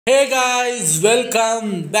Hey guys, welcome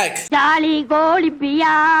back. Jali goli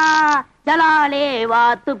piya, jalale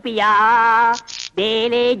vaatu piya,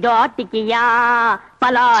 dele joti kiya,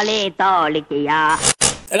 palale toli kiya.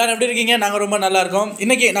 எல்லாரும் எப்படி இருக்கீங்க? நாங்கள் ரொம்ப நல்லா இருக்கோம்.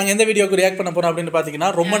 இன்றைக்கி நாங்கள் எந்த வீடியோக்கு ரியாக்ட் பண்ண போகிறோம் அப்படின்னு பார்த்தீங்கன்னா,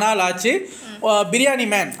 ரொம்ப நாள் ஆச்சு பிரியாணி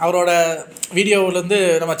மேன் அவரோட வீடியோவிலேருந்து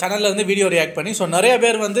நம்ம சேனல்லேருந்து வீடியோ ரியாக்ட் பண்ணி. ஸோ நிறைய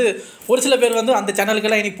பேர் வந்து ஒரு சில பேர் வந்து அந்த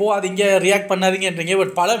சேனலுக்கெல்லாம் இன்றைக்கி போகாதீங்க, ரியாக்ட் பண்ணாதீங்கன்றீங்க.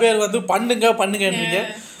 பட் பல பேர் வந்து பண்ணுங்கன்றீங்க.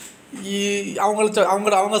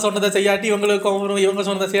 அவங்க சொன்னதை செய்யாட்டி இவங்களுக்கும் வரும், இவங்க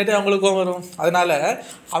சொன்னதை செய்யாட்டி அவங்களுக்கும் வரும். அதனால்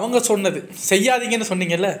அவங்க சொன்னது செய்யாதீங்கன்னு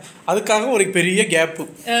சொன்னீங்கல்ல, அதுக்காக ஒரு பெரிய கேப்பு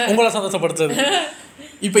உங்களை சந்தோஷப்படுத்துறது.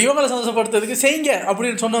 இப்போ இவங்களை சந்தோஷப்படுத்துறதுக்கு செய்யுங்க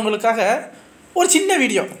அப்படின்னு சொன்னவங்களுக்காக ஒரு சின்ன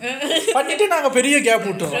வீடியோ பண்ணிட்டு நாங்கள் பெரிய கேப்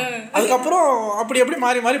விட்டுறோம். அதுக்கப்புறம் அப்படி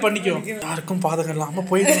மாறி மாறி பண்ணிக்குவோம், யாருக்கும் பாதகம் இல்லாமல்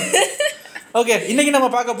போயிடும். ஓகே, இன்றைக்கி நம்ம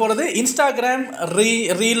பார்க்க போகிறது இன்ஸ்டாகிராம்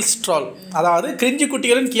ரீல்ஸ் ட்ரால், அதாவது கிரிஞ்சு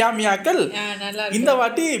குட்டிகளின் கியாமியாக்கள். இந்த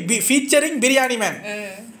வாட்டி ஃபீச்சரிங் பிரியாணி மேன்.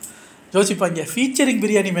 யோசிப்பாங்க, ஃபீச்சரிங்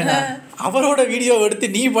பிரியாணி மேனா? அவரோட வீடியோ எடுத்து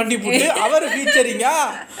நீ பண்ணி போட்டு அவர் ஃபீச்சரிங்கா?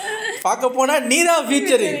 பார்க்க போனால் நீ தான்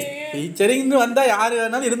ஃபீச்சரிங்னு வந்தால் யார்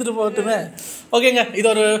வேணாலும் இருந்துட்டு போகட்டுமே. ஓகேங்க, இது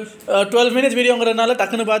ஒரு 12 minutes வீடியோங்கிறதுனால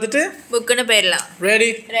டக்குன்னு பார்த்துட்டு புக்குன்னு போயிடலாம்.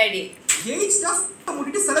 ரெடி ஏஜ் ஸ்டாஃப்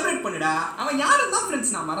முட்டிட்டு செலிப்ரேட் பண்ணுடா. அவன் யாரும் தான்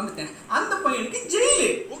ஃப்ரெண்ட்ஸ், நான் மறந்துட்டேன். அந்த பையனுக்கு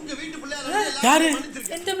ஜெயிலு. உங்க வீட்டுக்குள்ள யாரு?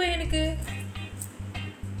 எந்த பையனுக்கு?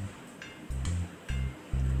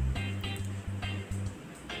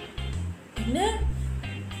 என்ன?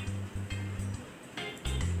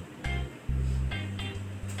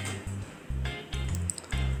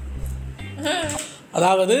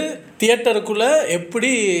 அதாவது தியேட்டருக்குள்ளே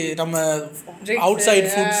எப்படி நம்ம அவுட்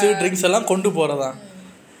சைட் ஃபுட்ஸு ட்ரிங்க்ஸ் எல்லாம் கொண்டு போகிறதா,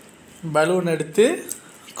 பலூன் எடுத்து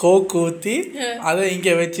கோக் ஊற்றி அதை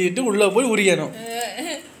இங்கே வச்சுக்கிட்டு உள்ளே போய் உரியணும்.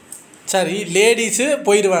 சரி, லேடிஸு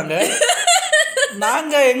போயிடுவாங்க,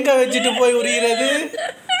 நாங்கள் எங்கே வச்சுட்டு போய் உரிகிறது?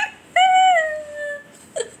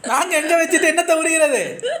 நாங்கள் எங்கே வச்சுட்டு என்னத்தை உரிகிறது?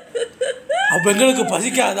 அப்போ எங்களுக்கு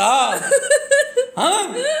பசிக்காதா?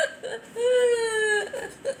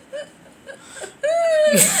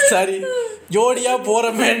 சரி, ஜோடியா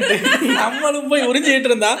போறமேன்ட்டு நம்மளும் போய் உறிஞ்சிட்டு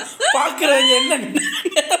இருந்தா பார்க்குறவங்க என்ன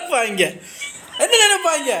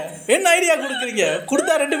நினைப்பாங்க? என்ன ஐடியா கொடுக்குறீங்க?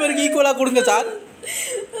 கொடுத்தா 2 பேருக்கு ஈக்குவலாக கொடுங்க சார்.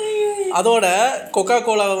 அதோட கொக்கா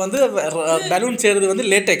கோலாவை வந்து பலூன் செய்கிறது வந்து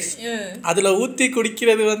லேட்டெக்ஸ், அதில் ஊற்றி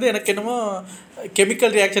குடிக்கிறது வந்து எனக்கு என்னமோ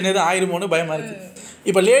கெமிக்கல் ரியாக்ஷன் எதுவும் ஆயிருமோன்னு பயமாக இருக்குது.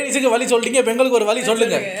 இப்போ லேடிஸுக்கு வழி சொல்லிட்டீங்க, பெண்களுக்கு ஒரு வழி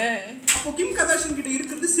சொல்லுங்க. அப்போ கிம் கர்தாஷியன் கிட்ட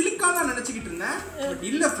இருக்கிறது சிலிக்கான் தான் நினைச்சிட்டு இருந்தேன். பட்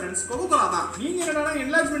இல்ல ஃப்ரெண்ட்ஸ், கோகோகோலா தான். நீங்க என்னடா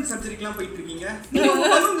என்லார்ஜ்மென்ட் சர்ஜரிக்குலாம் போயிட்டு இருக்கீங்க? நீங்க உங்க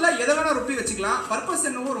பலூன்ல எதை வேணா ரொப்பி வச்சுக்கலாம். பர்பஸ்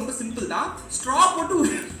என்னவோ ரொம்ப சிம்பிள் தான். ஸ்ட்ரா போட்டு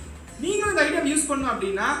நீங்களும் இந்த ஐடியா யூஸ் பண்ணணும்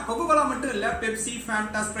அப்படின்னா கோகோகோலா மட்டும் இல்ல, பெப்சி,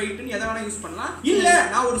 ஃபேண்டா, ஸ்ப்ரைட்னு எதை வேணா யூஸ் பண்ணலாம். இல்ல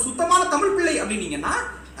நான் ஒரு சுத்தமான தமிழ் பிள்ளை அப்படின்னீங்கன்னா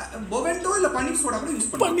பொவெண்டோ இல்ல பன்னீர் சோடா கூட யூஸ்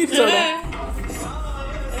பண்ணலாம். பன்னீர் சோடா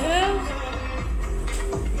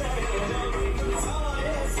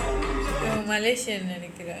மலேசியன்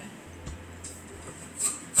நினைக்கிறேன்.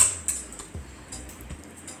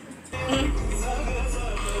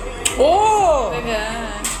 ஓ,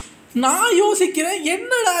 நான் யோசிக்கிறேன்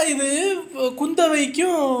என்னடா இது,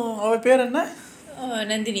 குந்தவைக்கும் அவ பேர் என்ன,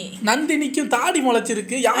 நந்தினிக்கும் தாடி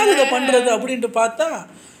முளைச்சிருக்கு, யார் இதை பண்றது அப்படின்ட்டு பார்த்தா,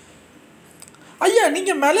 ஐயா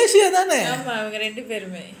நீங்க மலேசியா தானே? அவங்க 2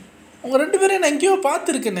 பேருமே. உங்க 2 பேரும் நான் எங்கேயோ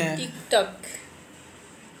பார்த்துருக்கேனே, டிக்டாக்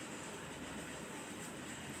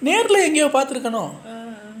நேரில் எங்கேயோ பார்த்துருக்கணும்.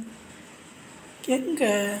 எங்க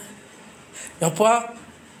எப்பா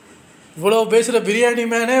இவ்வளோ பேசுகிற பிரியாணி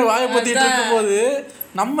மேனே வாயை பற்றிட்டு இருக்கும் போது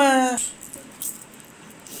நம்ம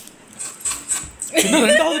இன்னும்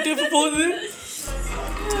 2வது டேப்பு போகுது.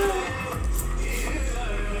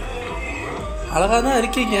 அழகா தான்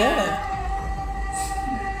இருக்கீங்க,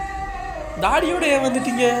 தாடியோட ஏன்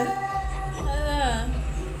வந்துட்டீங்க?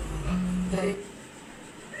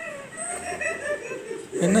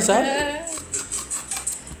 என்ன சார்,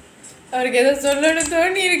 அவருக்கு ஏதோ சொல்லணும்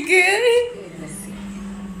தோணி இருக்கு.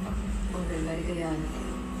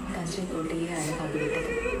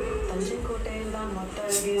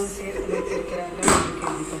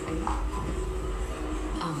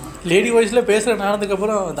 லேடி வாய்ஸில் பேசுகிற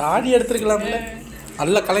நடந்ததுக்கப்புறம் தாடி எடுத்துருக்கலாம்ல,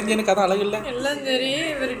 நல்ல கலைஞனுக்கு அதான் அழகு இல்லை. எல்லாம்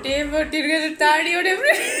தெரியும், இவர் டேப் போட்டிருக்கிற தாடியோட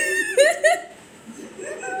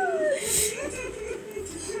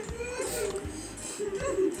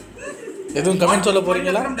எதுவும் கமெண்ட் சொல்ல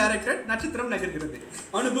போறீங்களா? டைரக்டர் நட்சத்திரம் நகர்கிறது.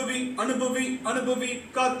 அனுபவி அனுபவி அனுபவி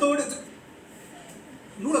காத்தோடு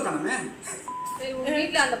நூல காணமே.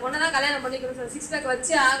 வீட்ல அந்த பொண்ணதான் கல்யாணம் பண்ணிக்கணும் சார், 6 பேக்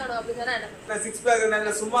வச்சு ஆகணும் அப்படி சொன்னா என்ன? 6 பேக்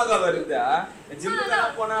நல்ல சும்மாக்கா வருதா? ஜிம்முக்கு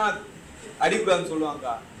போனா அடிக்கூடாதுன்னு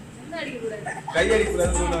சொல்லுவாங்க. என்ன அடிக்கூடாது? கை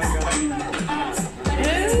அடிக்கூடாதுன்னு சொல்லுவாங்க.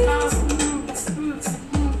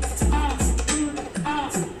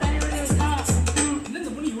 இந்த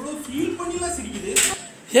பொண்ணு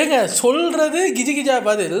ஏங்க சொல்றது கிஜிகிஜா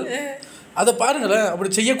பதில். அதை பாருங்களேன், அப்படி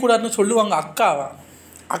செய்யக்கூடாதுன்னு சொல்லுவாங்க.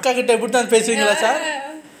 அக்கா கிட்ட இப்படி தான் பேசுவீங்களா சார்?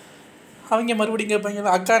 அவங்க மறுபடியும்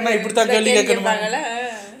கேட்பாங்களா அக்கான்னா இப்படி தான் கேள்வி கேட்கணுமா?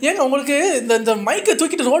 ஏங்க உங்களுக்கு இந்த மைக்கை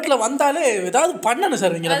தூக்கிட்டு ரோட்டில் வந்தாலே ஏதாவது பண்ணணும்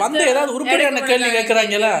சார். நீங்கள் வந்து ஏதாவது உருப்படியான கேள்வி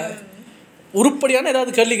கேட்குறாங்களா? உருப்படியான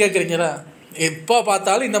ஏதாவது கேள்வி கேட்குறீங்களா? எப்போ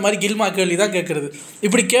பார்த்தாலும் இந்த மாதிரி கில்மா கேள்வி தான் கேட்குறது.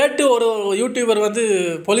 இப்படி கேட்டு ஒரு யூடியூபர் வந்து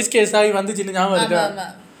போலீஸ் கேஸ் ஆகி வந்துச்சுன்னு ஞாபகம் இருக்கா?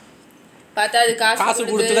 காசு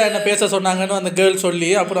கொடுத்து தான் என்ன பேச சொன்னாங்கன்னு அந்த கேர்ள் சொல்லி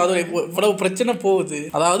அப்புறம் அது இவ்வளவு பிரச்சனை போகுது.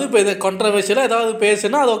 அதாவது இப்போ இதை கான்ட்ரவர்ஷியலாக ஏதாவது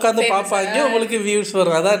பேசுனா அதை உட்காந்து பார்ப்பாங்க, உங்களுக்கு வியூஸ்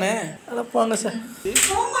வரும். அதானே போங்க சார்.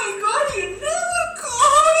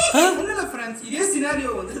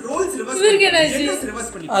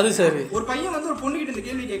 அது சரி. ஒரு பையன் வந்து ஒரு பொண்ணு கிட்ட இந்த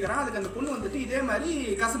கேள்வி கேட்கறான். அதுக்கு அந்த பொண்ணு வந்துட்டு இதே மாதிரி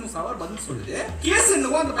கசமுசாவா பதில் சொல்லுது. கேஸ்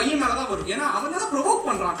என்னவோ அந்த பையன் மேலதான் வருது. ஏன்னா அவன் தான் ப்ரொவோக்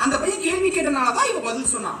பண்றான். அந்த பையன் கேள்வி கேட்டனாலதான் இவன்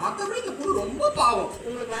பதில் சொன்னான். மத்தபடி இந்த பொண்ணு ரொம்ப பாவம்.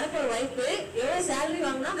 உங்களுக்கு வரப்போற வைஃப் எவ்வளவு சேலரி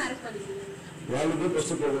வாங்கினா மேரேஜ் பண்ணிக்கிறீங்க? வேலைக்கு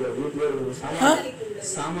ஃபர்ஸ்ட் போகுது. வீட்டுல இருக்கு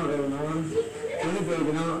சாமான் கழுவணும், துணி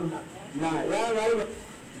துவைக்கணும். நான் ஏன் வேலை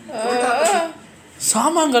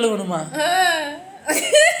சாமான் கழுவணுமா?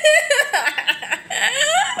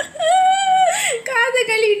 காதை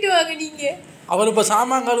கழுவிட்டு வாங்க நீங்க. அவர் இப்போ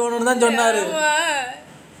சாமான் கழுவணும்னு தான் சொன்னாரு.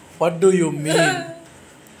 What do you mean?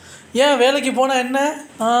 ஏன் வேலைக்கு போனா என்ன?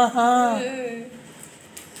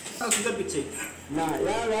 சுந்தர் பிச்சை நான்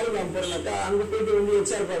ஏன் வேலைக்கு போறேன்னாக்கா அங்க போயிட்டு வந்து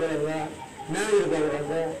HR பாக்குறாங்க, மேனேஜர்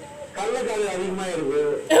பாக்குறாங்க. கள்ளக்காதல் அதிகமா இருக்கு.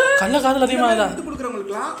 கள்ளக்காதல் அதிகமா எடுத்து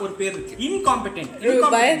கொடுக்குறவங்களுக்குலாம் ஒரு பேர் இருக்கு. இன்காம்பெட்டன்ட்.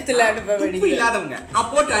 பயத்துல அனுப்ப இல்லாதவங்க.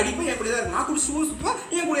 அப்போட்டு அடிப்பை என் கூடயே தான் இருக்கணும். நான் கூட சூழ் சுத்துவேன்,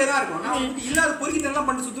 என் கூடயே தான் இருக்கணும். நான் இல்லாத பொறுக்கித்தெல்லாம்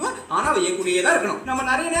பண்ணிட்டு சுத்துவேன், ஆனா அவ என் கூடயே தான் இருக்கணும். நம்ம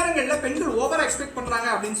நிறைய நேரங்கள்ல பெண்கள் ஓவரா எக்ஸ்பெக்ட் பண்றாங்க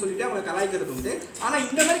அப்படின்னு சொல்லிட்டு அவங்க கலாய்க்கிறது உண்டு. ஆனா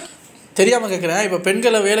இந்த மாதிரி தெரியாமல் கேட்குறேன். இப்போ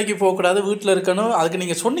பெண்களை வேலைக்கு போகக்கூடாது, வீட்டில் இருக்கணும். அதுக்கு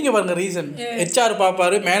நீங்கள் சொன்னீங்க பாருங்க ரீசன். HR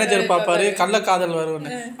பார்ப்பாரு, மேனேஜர் பார்ப்பாரு, கள்ளக்காதல்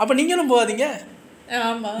வரும்னு. அப்போ நீங்களும் போகாதீங்க.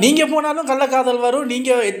 நீங்கள் போனாலும் கள்ளக்காதல் வரும்.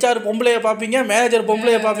 நீங்கள் HR பொம்பளையை பார்ப்பீங்க, மேனேஜர்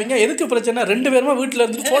பொம்பளையை பார்ப்பீங்க. எதுக்கு பிரச்சனை? 2 பேருமா வீட்டில்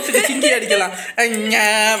இருந்துட்டு போட்டுக்கு சிங்கி அடிக்கலாம்.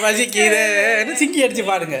 பசிக்குதுன்னு சிங்கி அடிச்சு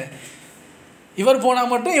பாருங்க. இவர்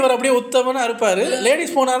போனால் மட்டும் இவர் அப்படியே உத்தமனா இருப்பார்.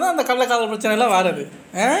 லேடிஸ் போனால் தான் அந்த கள்ளக்காதல் பிரச்சனை எல்லாம் வராது.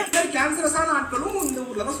 கேன்சரஸான ஆட்களும் இந்த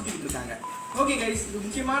ஊரில் தான் சுற்றிட்டு இருக்காங்க. ஓகே கைஸ், இது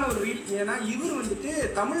முக்கியமான ஒரு ரீல். ஏன்னா இவர் வந்துட்டு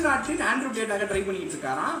தமிழ்நாட்டின் ஆண்ட்ராய்ட் டேட்டாக ட்ரை பண்ணிட்டு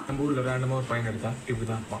இருக்காராம். நம்ம ஊர்ல ரேண்டமா ஒரு பையன் எடுத்தா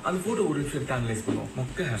இப்படிதான் அந்த போட்டோ ஒரு நிமிஷம் அனலைஸ் பண்ணுவோம்.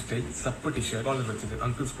 மொக்க ஹேர் ஸ்டைல், சப்ப டிஷர்ட், காலர் வச்சது,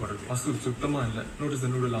 அங்கிள்ஸ் போடுறது, மசூல் சுத்தமா இல்ல, நோட்டீஸ்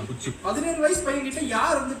நூடலாம் குச்சி. 17 வயசு பையன் கிட்ட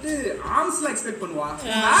யார் வந்துட்டு ஆர்ம்ஸ்லாம் எக்ஸ்பெக்ட் பண்ணுவா?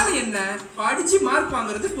 வேலை என்ன? படிச்சு மார்க்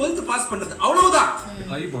வாங்குறது, 12th பாஸ் பண்றது, அவ்வளவுதான்.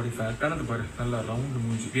 ஹை பாடி ஃபேட், கணக்கு பாரு, நல்லா ரவுண்ட்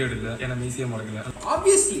மூஞ்சி, பியர்ட் இல்ல, ஏன்னா மீசியா முளைக்கல.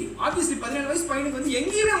 ஆப்வியஸ்லி 17 வயசு பையனுக்கு வந்து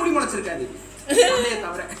எங்கேயுமே முடி முளைச்சிருக்காது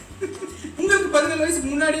தவிர. உங்களுக்கு 17 வயசுக்கு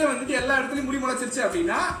முன்னாடியே வந்துட்டு எல்லா இடத்துலயும் முடி முளைச்சிருச்சு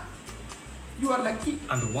அப்படின்னா you are lucky.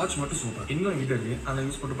 அந்த வாட்ச் மட்டும் சூப்பர். இன்னும் இது இருக்கு, ஆனா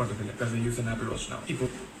யூஸ் பண்ண பண்றது இல்ல. because I use an Apple Watch now. இப்போ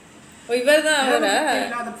இவர்தான் அவரா?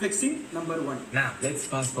 இல்லாத flexing number 1. now let's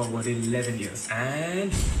fast forward 11 years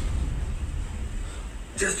and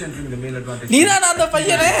just entering the male advantage. நீதான் அந்த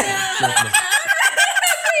பையனே.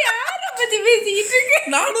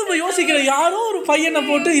 நானும் இப்போ யோசிக்கிறேன், யாரோ ஒரு பையனை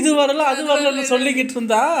போட்டு இது வரல அது வரலன்னு சொல்லிக்கிட்டு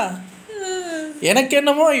இருந்தா எனக்கு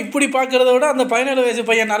என்னமோ இப்படி பார்க்கறத விட அந்த 17 வயசு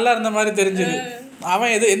பையன் நல்லா இருந்த மாதிரி தெரிஞ்சுது.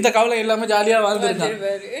 அவன் எந்த கவலையும் இல்லாமல் ஜாலியாக வாழ்ந்துருக்கான்.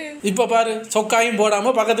 இப்போ பாரு, சொக்காயும்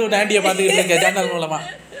போடாமல் பக்கத்து வீட்டு ஆண்டியை பார்த்துக்கிட்டு இருக்கேன் ஜன்னல் மூலமாக.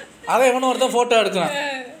 அதை எவனோ ஒருத்தன் ஃபோட்டோ எடுக்கிறான்.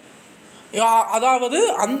 அதாவது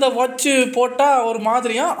அந்த வாட்ச் போட்டால் ஒரு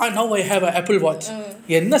மாதிரியா now I have apple watch.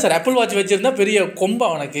 என்ன சார் ஆப்பிள் வாட்ச் வச்சுருந்தா பெரிய கொம்பா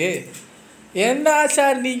உனக்கு? என்ன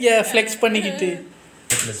சார் நீங்கள் ஃப்ளெக்ஸ் பண்ணிக்கிட்டு?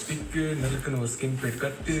 ஸ்டிக்கு நறுக்குன்னு ஒரு ஸ்கின் பிளேட்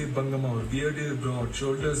கட்டு, பங்கமா ஒரு beard, broad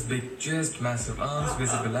shoulders, big chest, massive arms,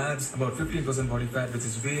 visible abs, about 15% body fat, which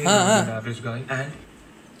is way more than the average guy. And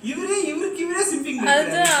இவரே சிம்பிங்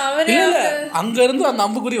பண்றாரு. இல்ல அங்க இருந்து அந்த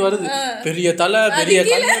அம்புக்குறி வருது. பெரிய தலை, பெரிய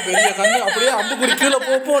கண்ணு, அப்படியே அம்புக்குறி கீழே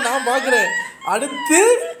போ நான் பாக்குறேன். அடுத்து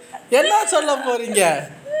என்ன சொல்ல போறீங்க?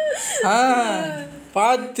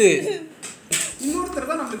 பார்த்து இன்னொருத்தர்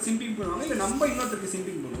தான் நம்மளுக்கு சிம்பிங் பண்ணுவாங்க, இல்ல நம்ம இன்னொருத்தருக்கு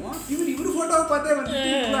சிம்பிங் பண்ணுவோம். இவர் போட்டோவை பார்த்தே வந்து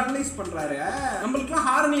அனலைஸ் பண்றாரு. நம்மளுக்குலாம்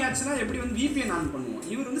ஹார்னி ஆச்சுன்னா எப்படி வந்து VPN ஆன் பண்ணுவோம்,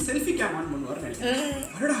 இவர் வந்து செல்ஃபி கேம் ஆன் பண்ணுவார்.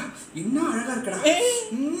 அடடா என்ன அழகா இருக்கடா,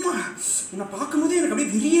 உன்னை பார்க்கும்போதே எனக்கு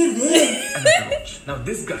அப்படியே விரியேறுது. now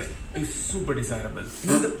this guy is super desirable.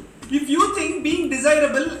 If you think being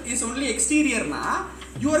desirable is only exterior na,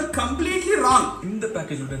 you are completely wrong. இந்த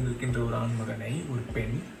பேக்கேஜ் உடன் இருக்கின்ற ஒரு ஆண் மகனை ஒரு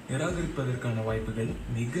பெண் நிராகரிப்பதற்கான வாய்ப்புகள்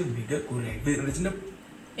மிக மிக குறைவு.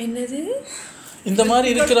 என்னது? இந்த மாதிரி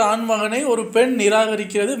இருக்கிற ஆண் மகனை ஒரு பெண்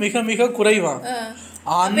நிராகரிக்கிறது மிக மிக குறைவா?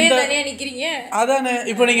 அந்த நினைக்கிறீங்க? அதானே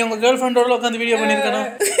இப்போ நீங்க உங்க கேர்ள் ஃப்ரெண்டோட உட்காந்து வீடியோ பண்ணிருக்கணும்.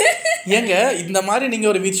 ஏங்க இந்த மாதிரி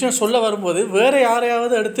நீங்கள் ஒரு விஷயம் சொல்ல வரும்போது வேற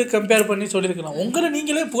யாரையாவது எடுத்து கம்பேர் பண்ணி சொல்லியிருக்கலாம். உங்களை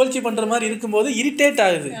நீங்களே புகழ்ச்சி பண்ணுற மாதிரி இருக்கும்போது இரிட்டேட்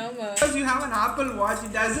ஆகுது. Because you have an Apple Watch,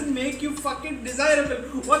 it doesn't make you fucking desirable.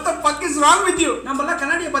 What the fuck is wrong with you? நம்ம எல்லாம்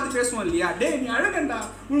கண்ணாடியை பார்த்து பேசுவோம் இல்லையா, டேய் நீ அழகண்டா,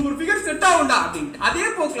 உனக்கு ஒரு ஃபிகர் செட் ஆகும்டா அப்படின்ட்டு. அதே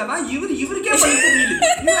போக்கில் தான் இவருக்கே பண்ணிட்டு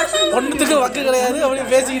ஒன்றுத்துக்கு வக்கு கிடையாது அப்படி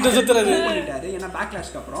பேசிக்கிட்டு சுற்றுறது பண்ணிட்டாரு. ஏன்னா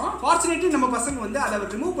பேக்லாஷ்க்கு அப்புறம் ஃபார்ச்சுனேட்லி நம்ம பசங்க வந்து அதை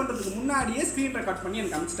ரிமூவ் பண்ணுறதுக்கு முன்னாடியே ஸ்க்ரீன் ரெக்கார்ட் பண்ணி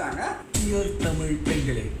எனக்கு அனுப்பிச்சிட்டாங்க. தமிழ்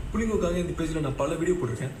பெண்களே, புள்ளிங்களுக்காக இந்த பேஜில் நான் பல வீடியோ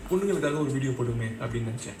போட்டிருக்கேன். பொண்ணுங்களுக்காக ஒரு வீடியோ போடுமே அப்படின்னு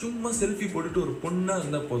நினச்சேன். சும்மா செல்ஃபி போட்டுட்டு ஒரு பொண்ணா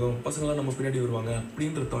இருந்தால் போதும், பசங்களாம் நம்ம பின்னாடி வருவாங்க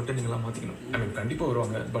அப்படின்ற தாட்டை நீங்களாம் மாற்றிக்கணும். ஐ மீன் கண்டிப்பாக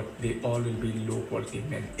வருவாங்க, but they all will be low quality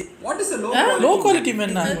men. What is a low quality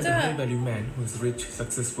men? A high value man who is rich,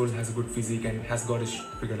 successful, has a good physique and has got his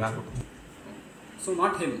figured out. So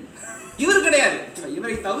not him. இவர் கிடையாது.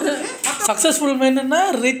 இவரை தவிர successful மென்னா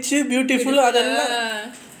rich beautiful அதெல்லாம்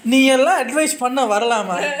நீ எல்லாம் advice பண்ண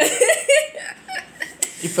வரலாமா?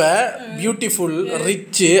 இப்போ பியூட்டிஃபுல்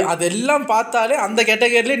ரிச்சு அதெல்லாம் பார்த்தாலே அந்த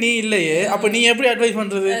கேட்டகரியிலே நீ இல்லையே, அப்போ நீ எப்படி அட்வைஸ்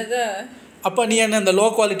பண்ணுறது? அப்போ நீ என்ன இந்த லோ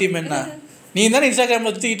குவாலிட்டி மென்னா? நீ தானே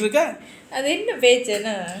இன்ஸ்டாகிராமில் சுற்றிக்கிட்டு இருக்க. அது என்ன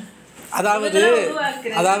பேச்சுன்னா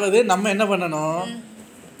அதாவது நம்ம என்ன பண்ணணும்,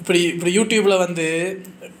 இப்படி யூடியூப்பில் வந்து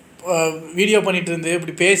வீடியோ பண்ணிட்டு இருந்து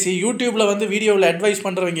இப்படி பேசி யூடியூப்பில் வந்து வீடியோவில் அட்வைஸ்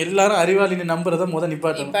பண்ணுறவங்க எல்லாரும் அறிவாளின்னு நம்புறதை முதல்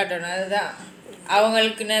நிப்பாட்டணும். அதுதான்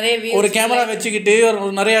அவங்களுக்கு நிறைய ஒரு கேமரா வச்சுக்கிட்டு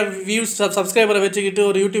ஒரு நிறைய வியூஸ் சப்ஸ்கிரைபரை வச்சுக்கிட்டு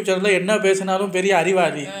ஒரு யூடியூப் சேனலில் என்ன பேசினாலும் பெரிய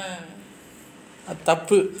அறிவாளி. அது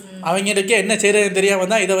தப்பு. அவங்களுக்கே என்ன செய்யறதுன்னு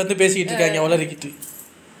தெரியாமல் தான் இதை வந்து பேசிக்கிட்டு இருக்காங்க வளரிக்கிட்டு.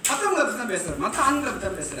 மற்றவங்களை பற்றி தான் பேசுகிறாரு, மற்ற ஆண்களை பற்றி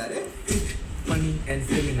தான் பேசுகிறாரு. Funny and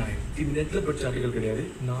feminine. இது நெட்ல படிச்ச ஆர்டிகல் கிடையாது,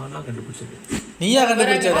 நானா கண்டுபிடிச்சது. நீயா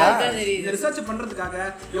கண்டுபிடிச்சதா? இந்த ரிசர்ச் பண்றதுக்காக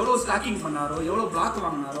எவ்வளவு ஸ்டாக்கிங் பண்ணாரோ, எவ்வளவு பிளாக்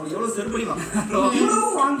வாங்கினாரோ, எவ்வளவு செருப்படி வாங்கினாரோ, இவ்வளவு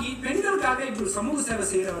வாங்கி பெண்களுக்காக இப்படி ஒரு சமூக சேவை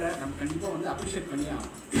செய்யறவரை நம்ம கண்டிப்பா வந்து அப்ரிஷியேட் பண்ணி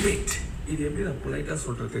ஆகணும். Wait, இது எப்படி நான் பொலைட்டா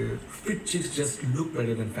சொல்றது? Fit chicks just look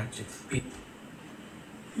better than fat chicks.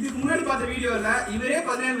 இதுக்கு முன்னாடி பார்த்த வீடியோல இவரே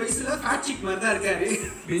 17 வயசுல ஃபேட் சிக் மாதிரி தான் இருக்காரு.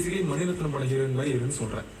 பேசிக்கலி மணிரத்னம் பட ஹீரோயின் மாதிரி இருன்னு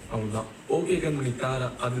சொல்றேன், அவ்வளவுதான். ஓகே கம்பெனி தாரா,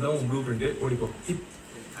 அதுதான் உன் ப்ளூ பிரிண்ட். ஓடிப்போ.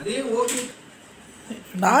 அதே ஓகே.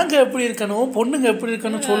 நாங்க எப்படி இருக்கணும், பொண்ணுங்க எப்படி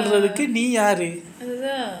இருக்கணும் சொல்றதுக்கு நீ யாரு?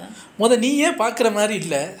 நீயே பார்க்குற மாதிரி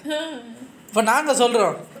இல்லை. இப்போ நாங்கள்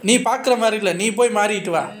சொல்கிறோம் நீ பார்க்குற மாதிரி இல்லை, நீ போய்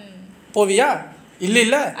மாறிட்டு வா. போவியா?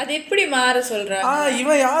 இல்ல அது எப்படி மாற சொல்றாங்க?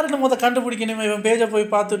 இவன் யாருன்னு கண்டுபிடிக்கணுமே, இவன் பேஜை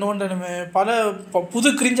போய் பார்த்து நோண்டணுமே. பல புது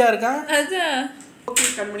கிரிஞ்சா இருக்கான். அதான் ஓகே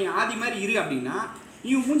கண்மணி ஆதி மாதிரி இரு அப்படின்னா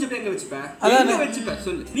நீ மூஞ்ச பேங்க வச்சுப்ப, அதான் வச்சுப்ப.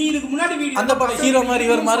 சொல்லு, நீ இதுக்கு முன்னாடி வீடியோ அந்த படம் ஹீரோ மாதிரி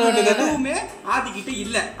இவர் மாற வேண்டியது எதுவுமே ஆதி கிட்ட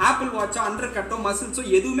இல்ல. ஆப்பிள் வாட்சோ அண்டர் கட்டோ மசில்ஸோ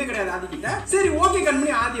எதுவுமே கிடையாது ஆதி கிட்ட. சரி ஓகே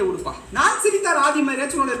கண்மணி ஆதியை உடுப்பா. நான் சிரித்தார் ஆதி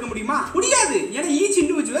மாதிரியாச்சும் இருக்க முடியுமா? முடியாது. ஏன்னா ஈச்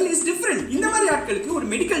இண்டிவிஜுவல் இஸ் டிஃபரெண்ட். இந்த மாதிரி ஆட்களுக்கு ஒரு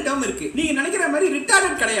மெடிக்கல் டேர்ம் இருக்கு. நீங்க நினைக்கிற மாதிரி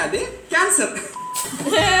ரிட்டார்டட் கிடையாது, கேன்சர்.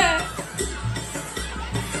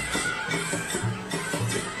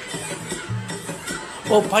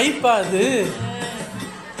 ஓ பைப்பா அது?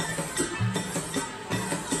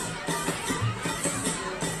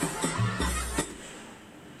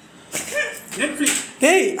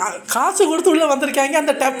 டேய் காசு கொடுத்து உள்ள வந்திருக்காங்க,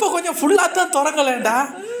 அந்த டப்பை கொஞ்சம் ஃபுல்லா தான் திறக்கலடா,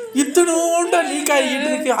 இத்தனோண்டா லீக் ஆகிட்டு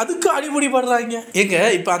இருக்கு, அதுக்கு அடிபடி படுறாங்க. எங்க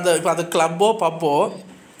இப்போ அந்த கிளப்போ பப்போ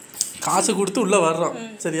காசு கொடுத்து உள்ளே வர்றோம்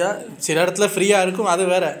சரியா, சில இடத்துல ஃப்ரீயாக இருக்கும் அது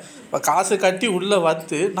வேற. இப்போ காசு கட்டி உள்ளே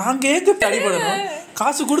வந்து நாங்கள் ஏங்க அடிபடணும்?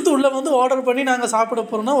 காசு கொடுத்து உள்ளே வந்து ஆர்டர் பண்ணி நாங்கள் சாப்பிட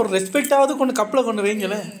போகிறோம்னா ஒரு ரெஸ்பெக்டாவது கொண்டு கப்பில் கொண்டு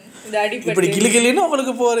வைங்களேன். இப்படி கிளிகிளின்னு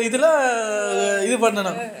உங்களுக்கு போகிற இதில் இது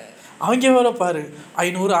பண்ணணும். அவங்க வேற பாரு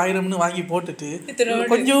 500 1000ன்னு வாங்கி போட்டுட்டு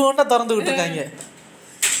கொஞ்சோண்டா திறந்து விட்டுருக்காங்க.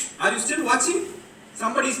 Are you still watching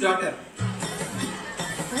somebody's daughter?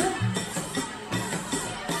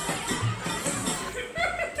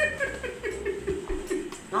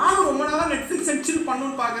 நான் ரொம்ப நாளா நெட்ஃபிளிக்ஸ் அண்ட் சில்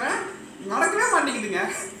பண்ணனும் பார்க்கறேன், நடக்கவே மாட்டேங்குதுங்க.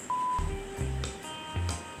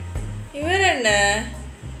 இவர் என்ன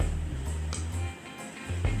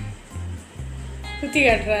குத்தி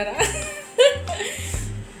காட்டுறாரா?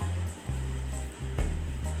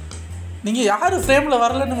 நீங்க யாரு ஃப்ரேம்ல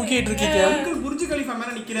வரலன்னு முக்கிட்டு இருக்கீங்க? அங்கிள் புர்ஜ் கலிஃபா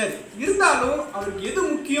மேல நிக்கிறாரு. இருந்தாலும் அவருக்கு எது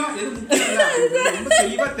முக்கியம் எது முக்கியம் இல்ல ரொம்ப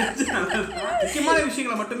தெளிவா தெரிஞ்சனால முக்கியமான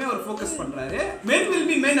விஷயங்களை மட்டுமே அவர் ஃபோக்கஸ் பண்றாரு. men will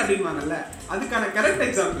be men அப்படின்வாங்கல்ல, அதுக்கான கரெக்ட்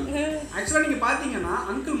எக்ஸாம்பிள். ஆக்சுவலா நீங்க பாத்தீங்கன்னா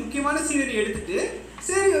அங்கிள் முக்கியமான சீனரி எடுத்துட்டு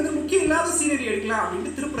சரி வந்து முக்கியம் இல்லாத சீனரி எடுக்கலாம்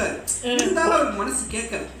அப்படின்னு திருப்புறாரு. இருந்தாலும் அவருக்கு மனசு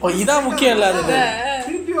கேட்கல. ஓ இதான் முக்கியம் இல்லாதது.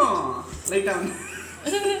 திருப்பியும் லைட்டா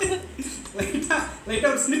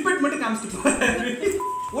ஒரு ஸ்னிப்பெட் மட்டும் காமிச்சிட்டு போறாரு.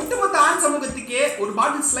 ஒட்டுமொத்த ஆண் சமூகத்துக்கே ஒரு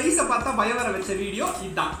பாட்டில் ஸ்லைஸை பார்த்தா பயம் வர வச்ச வீடியோ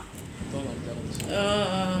இதுதான்.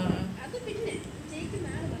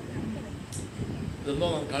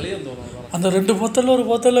 அந்த 2 போத்தல்ல ஒரு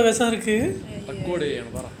போத்தல்ல விஷம் இருக்கு.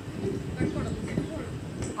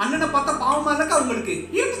 அண்ணனை பார்த்தா பாவமா இருக்கா உங்களுக்கு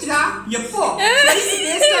இருந்துச்சுடா எப்போ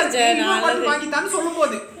வாங்கித்தான்னு சொல்லும்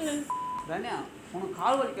போது உனக்கு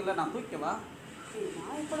கால் வலிக்கல நான் தூக்கவா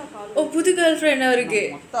ஓ புது கேர்ள் ஃப்ரெண்ட் அவருக்கு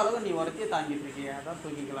மொத்த அளவு நீ உரைச்சே தாங்கிட்டு இருக்கிய அதான்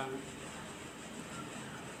தூக்கிக்கலாங்க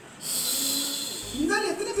இந்த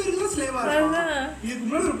எத்தனை பேருக்கு ஸ்லேவா இருக்கான் இதுக்கு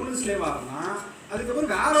முன்னாடி ஒரு பொண்ணு ஸ்லேவா இருந்தான்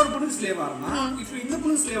அதுக்கப்புறம் வேற ஒரு பொண்ணு ஸ்லேவா இருந்தான் இப்போ இந்த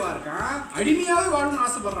பொண்ணு ஸ்லேவா இருக்கான் அடிமையாவே வாழணும்னு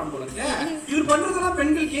ஆசைப்படுறான் போல இருக்கு இவர் பண்றதெல்லாம்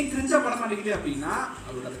பெண்களுக்கு ஏன் கிரிஞ்சா பட மாட்டேங்குது அப்படின்னா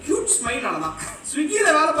அவரோட கியூட் ஸ்மைலாலதான் ஸ்விக்கியில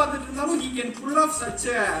வேலை பார்த்துட்டு இருந்தாலும் he can pull off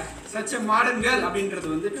such a modern girl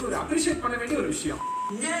அப்படின்றது வந்துட்டு ஒரு அப்ரிஷியேட் பண்ண வேண்டிய ஒரு விஷயம்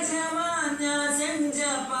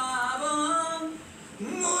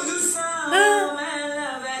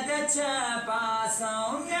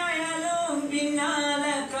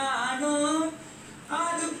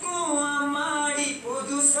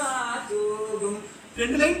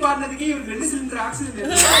ரெண்டு லைன் பாடினதுக்கே இவருக்கு 2 cylinder oxygen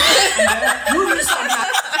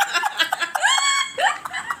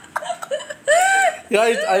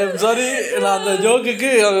guys I am sorry நான் அந்த ஜோக்குக்கு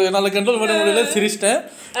நல்ல கண்ட்ரோல் பண்ண முடியல சிரிச்சிட்டேன்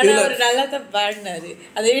அவர் நல்லா தான் பாடினாரு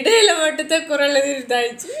அது இடையில மட்டும்தான் குரல்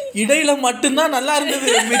இதாயிடுச்சு இடையில மட்டும்தான் நல்லா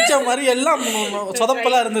இருந்தது மிச்ச மாதிரி எல்லாம்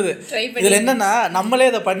சொதப்பலா இருந்தது இதுல என்னன்னா நம்மளே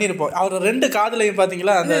இதை பண்ணியிருப்போம் அவர் 2 காதுலையும்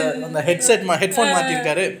பாத்தீங்களா அந்த அந்த ஹெட்ஃபோன்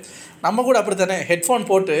மாட்டிருக்காரு நம்ம கூட அப்படித்தானே ஹெட்ஃபோன்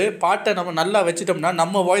போட்டு பாட்டை நம்ம நல்லா வச்சுட்டோம்னா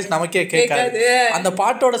நம்ம வாய்ஸ் நமக்கே கேட்காது அந்த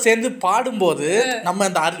பாட்டோட சேர்ந்து பாடும்போது நம்ம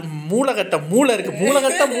அந்த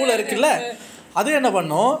மூளை இருக்குல்ல அது என்ன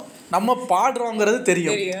பண்ணும் நம்ம பாடுறோங்கிறது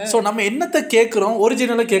தெரியும் ஸோ நம்ம என்னத்தை கேட்குறோம்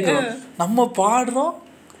ஒரிஜினலாக கேட்குறோம் நம்ம பாடுறோம்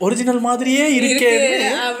ஒரிஜினல் மாதிரியே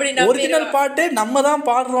இருக்கேன்னு ஒரிஜினல் பாட்டே நம்ம தான்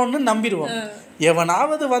பாடுறோம்னு நம்பிடுவோம்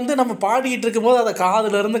எவனாவது வந்து நம்ம பாடிக்கிட்டு இருக்கும்போது அதை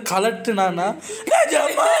காதுல இருந்து கலட்டுனானா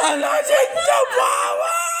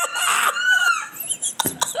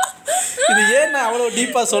இது ஏன் நான் அவ்வளோ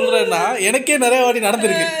டீப்பாக சொல்கிறேன்னா எனக்கே நிறைய வாட்டி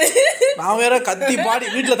நடந்திருக்கு நான் வேற கத்தி பாடி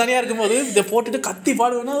வீட்டில் தனியாக இருக்கும்போது இதை போட்டுட்டு கத்தி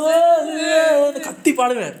பாடுவேன்னா கத்தி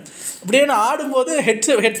பாடுவேன் அப்படியே நான் ஆடும்போது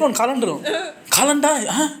ஹெட்ஃபோன் கலண்டா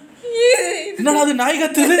என்னடா அது நாய்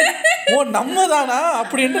கத்துது ஓ நம்ம தானா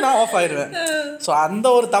அப்படின்ட்டு நான் ஆஃப் ஆயிடுவேன் ஸோ அந்த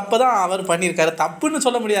ஒரு தப்பை தான் அவர் பண்ணியிருக்காரு தப்புன்னு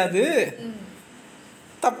சொல்ல முடியாது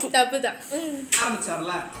தப்புதான்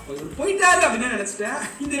ஆரம்பிச்சார்ல அப்போ இவர் போயிட்டாரு அப்படின்னு நினைச்சிட்டேன்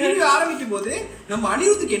இந்த வீடியோ ஆரம்பிக்கும் போது நம்ம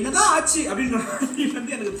அனிருத்துக்கு என்னதான் ஆச்சு அப்படின்னு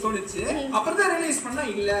வந்து எனக்கு தோணுச்சு அப்புறம் தான் ரியலைஸ் பண்ணா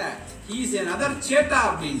இல்ல ஹீஸ் another சேட்டா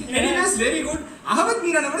அப்படின்னு எனிவேஸ் வெரி குட் அகமத்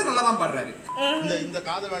மீரானை விட நல்லா தான் பாடுறாரு இந்த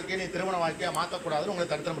காதல் வாழ்க்கையை நீ திருமண வாழ்க்கையா மாத்த கூடாதுன்னு உங்களை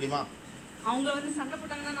தடுக்க முடியுமா அவங்க வந்து சண்டை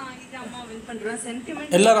போட்டாங்கன்னா நான் இது அம்மா வின் பண்றேன்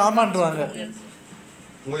சென்டிமென்ட் எல்லாரும் ஆமான்றாங்க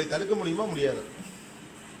உங்களை தடுக்க முடியுமா முடியாது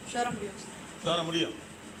ஷோர முடியும்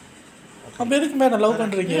அப்ப எதுக்கு மேல லவ்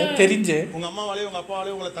பண்றீங்க தெரிஞ்சு உங்க அம்மாவாலே உங்க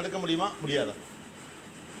அப்பாவாலே உங்களை தடுக்க முடியுமா முடியாதா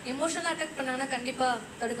எமோஷனல் அட்டாக் பண்ணானா கண்டிப்பா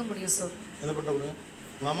தடுக்க முடியும் சார் என்ன பண்றீங்க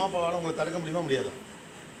உங்க அம்மா அப்பாவால உங்களை தடுக்க முடியுமா முடியாதா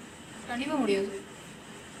கண்டிப்பா முடியாது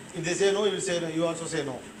They say no, you will say no, you also say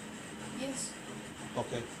no. Yes.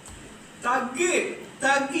 Okay.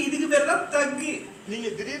 தக்கு இதுக்கு பேர் தான் தக்கு நீங்க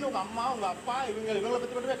திடீர்னு உங்க அம்மா உங்க அப்பா இவங்களை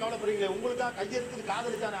பத்தி மட்டுமே கவலைப்படுறீங்களே உங்களுக்கு கையெடுத்து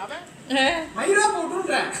காதலிச்சானே அவன் மயிரா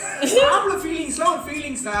போட்டுன்றேன் ஆம்பளை ஃபீலிங்ஸ்லாம் ஒரு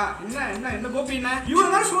ஃபீலிங்ஸ் தான் என்ன கோபி என்ன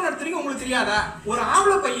இவ்வளவு நாள் ஷோ நடத்துறீங்க உங்களுக்கு தெரியாதா ஒரு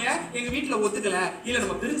ஆம்பளை பையன் எங்க வீட்டுல ஒத்துக்கல இல்ல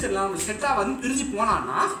நம்ம பிரிஞ்சிடலாம் செட்டா வந்து பிரிஞ்சு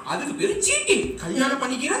போனான்னா அதுக்கு பேரு சீட்டிங் கல்யாணம்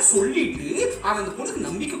பண்ணிக்கிறேன் சொல்லிட்டு அவன் அந்த பொண்ணுக்கு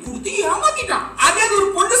நம்பிக்கை கொடுத்து ஏமாத்திட்டான் அதே ஒரு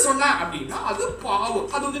பொண்ணு சொன்னா அப்படின்னா அது பாவம்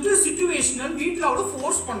அது வந்துட்டு சிச்சுவேஷனல் வீட்டுல அவ்வளவு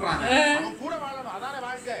ஃபோர்ஸ் பண்றாங்க அவன் கூட வாழணும் அதானே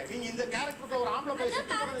வாழ்க்கை நீங்க இந்த கேரக்டர்ல ஒரு ஆம்பளை பையன்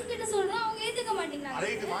கிட்ட சொல்றோம் அவங்க ஏத்துக்க மாட்டேங்கிறாங்க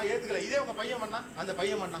ரைட்டுமா ஏத்துக்கல இதே உங்க பையன் பண்ணா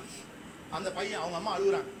அந்த பையன் அவங்க அம்மா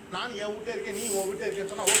அழுகுறாங்க நான் என் வீட்டே இருக்கேன் நீ உன் வீட்டே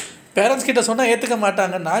இருக்கேன்னு சொன்னா பேரண்ட்ஸ் கிட்ட சொன்னா ஏத்துக்க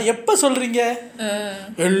மாட்டாங்கன்னா எப்ப சொல்றீங்க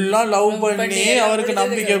எல்லாம் லவ் பண்ணி அவருக்கு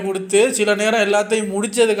நம்பிக்கை கொடுத்து சில நேரம் எல்லாத்தையும்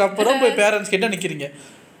முடிச்சதுக்கு அப்புறம் போய் பேரண்ட்ஸ் கிட்ட நிக்கிறீங்க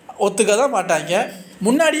ஒத்துக்க தான் மாட்டாங்க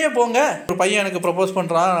முன்னாடியே போங்க ஒரு பையன் எனக்கு ப்ரப்போஸ்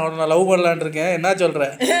பண்ணுறான் அவனை நான் லவ் பண்ணலான் இருக்கேன் என்ன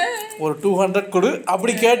சொல்கிறேன் ஒரு 200 கொடு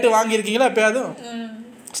அப்படி கேட்டு வாங்கியிருக்கீங்களா எப்போயாதும்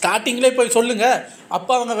ஸ்டார்டிங்லேயே போய் சொல்லுங்கள்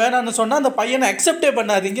அப்போ அவங்க வேணான்னு சொன்னால் அந்த பையனை அக்செப்டே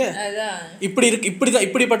பண்ணாதீங்க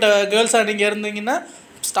இப்படிப்பட்ட கேர்ள்ஸாக நீங்கள் இருந்தீங்கன்னா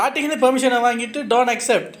ஸ்டார்டிங்லேயே பெர்மிஷனை வாங்கிட்டு டோன்ட்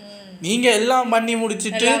அக்செப்ட் நீங்கள் எல்லாம் பண்ணி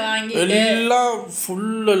முடிச்சுட்டு எல்லாம்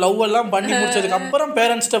ஃபுல்லு லவ் எல்லாம் பண்ணி முடிச்சதுக்கு அப்புறம்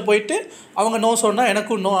பேரண்ட்ஸ்கிட்ட போயிட்டு அவங்க நோ சொன்னால்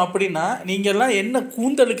எனக்கும் நோ அப்படின்னா நீங்கள் எல்லாம் என்ன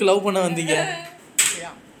கூந்தலுக்கு லவ் பண்ண வந்தீங்க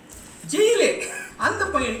ஜெயிலு அந்த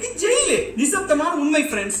பையனுக்கு ஜெயிலு நிசப்தமான உண்மை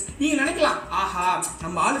ஃப்ரெண்ட்ஸ் நீங்க நினைக்கலாம் ஆஹா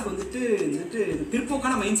நம்ம ஆளுக்கு வந்துட்டு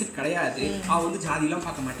பிற்போக்கான மைண்ட் செட் கிடையாது அவ வந்து ஜாதி எல்லாம்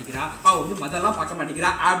பார்க்க மாட்டேங்கிறா அவ வந்து மதம் எல்லாம் பார்க்க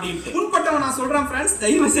மாட்டேங்கிறா அப்படின்ட்டு உண்பட்டவன் நான் சொல்றேன் ஃப்ரெண்ட்ஸ்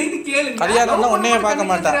தயவு செய்து கேளுங்க கல்யாணம்னா ஒன்னே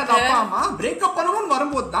பார்க்க மாட்டாங்க அப்பா அம்மா பிரேக்கப் பண்ணணும்னு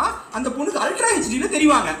வரும்போது தான் அந்த பொண்ணுக்கு அல்ட்ரா ஹெச்டில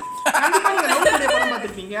தெரிவாங்க கண்டிப்பா நீங்க லவ் பண்ணி படம்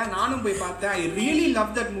பார்த்திருப்பீங்க நானும் போய் பார்த்தேன் I really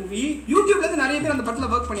love that movie யூடியூப்ல இருந்து நிறைய பேர் அந்த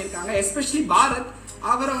படத்துல ஒர்க் பண்ணிருக்காங்க எஸ்பெஷலி பாரத்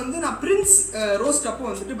அவரை வந்து நான் பிரின்ஸ் ரோஸ்ட் அப்போ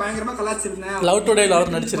வந்துட்டு பயங்கரமா கலாச்சிருந்தேன். லவ் டுடேல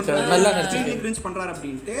அவர் நடிச்சிருக்காரு, நல்லா நடிச்சிருக்காரு, கிரிஞ்ச் பண்றாரு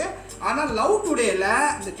அப்படின்ட்டு. ஆனா லவ் டுடேல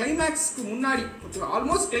இந்த கிளைமேக்ஸ்க்கு முன்னாடி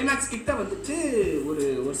ஆல்மோஸ்ட் கிளைமேக்ஸ் கிட்ட வந்துட்டு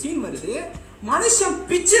ஒரு சீன் வருது. மனுஷன்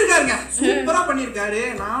பிச்சிருக்காருங்க, சூப்பரா பண்ணிருக்காரு.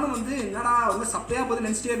 நானும் வந்து என்னடா ரொம்ப சப்பையா போது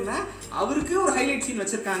நினைச்சிட்டே இருந்தேன். அவருக்கு ஒரு ஹைலைட் சீன்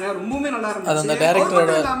வச்சிருக்காங்க, ரொம்பவுமே நல்லா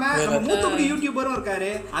இருந்துச்சு. நம்ம மூத்தபடி யூடியூபரும்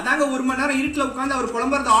இருக்காரு. அதாங்க 1 மணி நேரம் இருட்டுல உட்கார்ந்து அவர்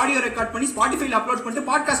புலம்புறத ஆடியோ ரெக்கார்ட் பண்ணி ஸ்பாட்டிஃபைல அப்லோட் பண்ணிட்டு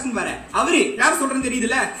பாட்காஸ்ட்னு வர அவரு யார் சொல்றேன்னு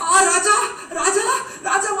தெரியுதுல, ராஜா ராஜா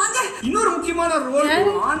ராஜா வாங்க. இன்னொரு முக்கியமான ரோல்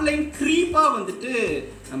ஆன்லைன் கிரீப்பா வந்துட்டு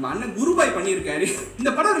நம்ம அண்ணன் குருபாய் பண்ணியிருக்காரு. இந்த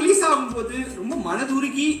படம் ரிலீஸ் ஆகும்போது ரொம்ப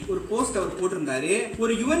மனதுருகி ஒரு போஸ்ட் அவர் போட்டிருந்தாரு.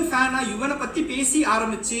 ஒரு யுவன் ஃபேனா யுவனை பத்தி பேசி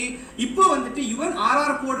ஆரம்பிச்சு இப்போ வந்துட்டு யுவன்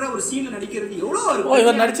ஆர்ஆர் போடுற ஒரு சீன்ல நடிக்கிறது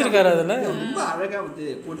எவ்வளவு நடிச்சிருக்காரு, அதுல ரொம்ப அழகா வந்து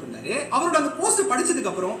போட்டிருந்தாரு. அவரோட அந்த போஸ்ட்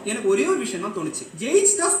படிச்சதுக்கு அப்புறம் எனக்கு ஒரே ஒரு விஷயம் தான் தோணுச்சு,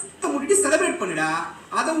 ஜெயிச்சிட்டா விட்டுட்டு செலிப்ரேட் பண்ணிடா,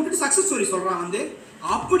 அதை விட்டுட்டு சக்சஸ் ஸ்டோரி சொல்றான் வந்து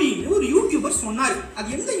அப்படின்னு ஒரு யூடியூபர் சொன்னாரு. அது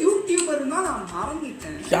எந்த யூடியூபர்னா நான்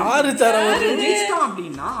மறந்துட்டேன். யாரு ஜெயிச்சிட்டான்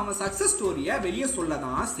அப்படின்னா அவன் சக்சஸ் ஸ்டோரியை வெளியே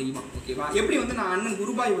சொல்லதான் செய்வான். ஓகேவா? எப்படி வந்து நான் அண்ணன்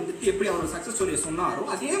குருபாய் வந்துட்டு எப்படி அவரோட சக்சஸ் ஸ்டோரியை சொன்னாரோ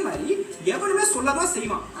அதே மாதிரி எவனுமே சொல்லதான்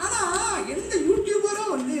செய்வான். ஆனா எந்த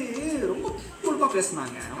யூடியூபரும் வந்து ரொம்ப பொறுப்பா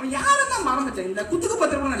பேசினாங்க. அவன் யாரும் மறந்துட்டேன். இந்த குத்துக்கு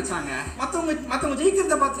பத்திரமா நடிச்சாங்க. மத்தவங்க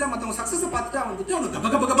ஜெயிக்கிறத பார்த்துட்டு மத்தவங்க சக்சஸ் பார்த்துட்டு வந்துட்டு அவனுக்கு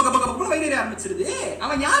கப கப கப கப கப வைரேற ஆரம்பிச்சிருது.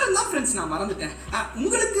 அவன் யாரும் தான் ஃப்ரெண்ட்ஸ் நான் மறந்துட்டேன்.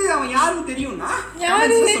 உங்களுக்கு அவன் யாருன்னு தெரியும்னா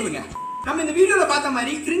சொல்லுங்க. நம்ம இந்த வீடியோல பார்த்த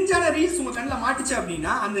மாதிரி கிரிஞ்சான ரீல்ஸ் உங்க கண்ணில் மாட்டுச்சு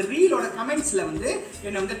அப்படின்னா அந்த ரீலோட கமெண்ட்ஸ்ல வந்து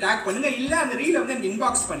என்ன வந்து டேக் பண்ணுங்க, இல்ல அந்த ரீலை வந்து எனக்கு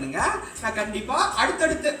இன்பாக்ஸ் பண்ணுங்க. நான் கண்டிப்பா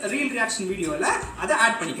அடுத்தடுத்த ரீல் ரியாக்ஷன் வீடியோல அதை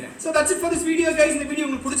ஆட் பண்ணிக்கிறேன். So that's it for this video guys. இந்த வீடியோ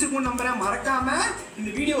உங்களுக்கு பிடிச்சிருக்கும்னு நம்புறேன். மறக்காம இந்த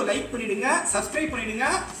வீடியோவை லைக் பண்ணிடுங்க, சப்ஸ்கிரைப் பண்ணிடுங்க,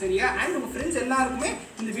 சரியா? அண்ட் உங்க ஃப்ரெண்ட்ஸ் எல்லாருக்குமே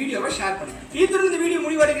இந்த வீடியோவை ஷேர் பண்ணுங்க. இத்துடன் இந்த வீடியோ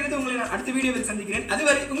முடிவடைகிறது. உங்களை நான் அடுத்த வீடியோவில் சந்திக்கிறேன்.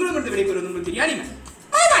 அதுவரை உங்களுக்கு விடைபெறுவது உங்கள் பிரியாணிமேன்.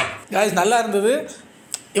 By by guys. நல்லா இருந்தது.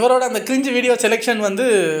 இவரோட அந்த கிரிஞ்ச் வீடியோ செலெக்ஷன் வந்து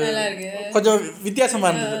கொஞ்சம்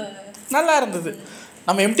வித்தியாசமாக இருந்தது, நல்லா இருந்தது.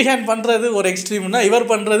 நம்ம எம்டி ஹேண்ட் பண்ணுறது ஒரு எக்ஸ்ட்ரீம்னா இவர்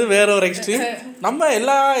பண்ணுறது வேற ஒரு எக்ஸ்ட்ரீம். நம்ம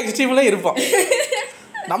எல்லா எக்ஸ்ட்ரீம்லையும் இருப்போம்,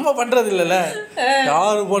 நம்ம பண்ணுறது இல்லைல்ல,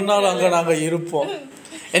 யார் பண்ணாலும் அங்கே நாங்கள் இருப்போம்.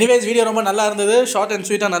 எனிவேஸ் வீடியோ ரொம்ப நல்லா இருந்தது, ஷார்ட் அண்ட்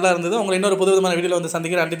ஸ்வீட்டாக நல்லா இருந்தது. உங்களை இன்னொரு புது விதமான வீடியோவில் வந்து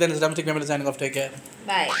சந்திக்கிறேன். Until then ராம்ஸ்டிக் family signing off. Take care.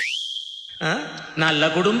 By. நல்ல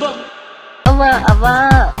குடும்பம். அவ அவ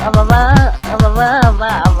அவ அவ அவ அவ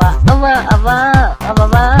அவ அவ அவ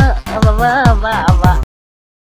அவ